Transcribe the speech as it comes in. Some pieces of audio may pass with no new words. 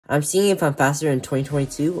I'm seeing if I'm faster in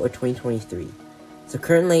 2022 or 2023. So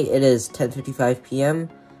currently it is 10:55 p.m.,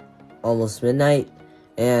 almost midnight,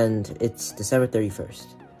 and it's December 31st.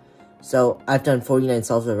 So I've done 49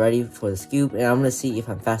 solves already for the Scoop, and I'm going to see if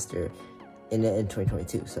I'm faster in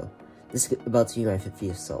 2022. So this is about to be my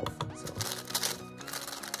 50th solve. So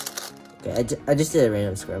okay, I just did a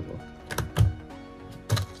random scramble.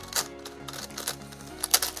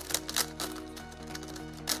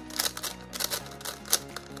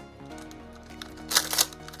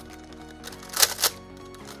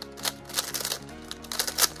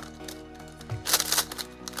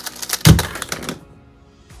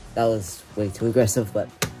 That was way too aggressive, but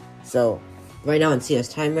so right now in CS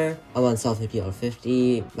Timer, I'm on solve 50 out of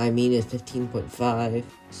 50. My mean is 15.5.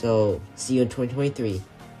 So see you in 2023.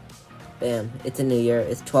 Bam! It's a new year.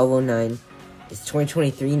 It's 12:09. It's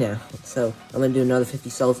 2023 now. So I'm gonna do another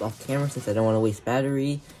 50 solves off camera since I don't want to waste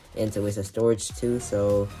battery and to waste the storage too.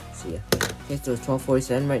 So see ya. Okay, so it's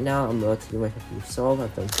 12:47 right now. I'm about to do my 50th solve.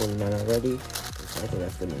 I've done 49 already. So I think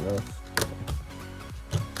that's good enough.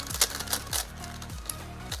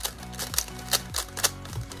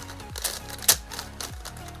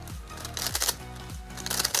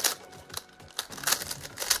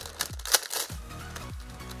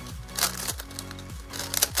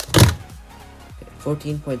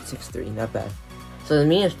 14.63, not bad. So the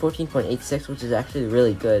mean is 14.86, which is actually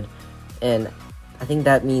really good, and I think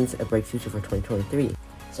that means a bright future for 2023.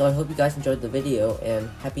 So I hope you guys enjoyed the video, and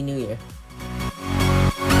Happy New Year.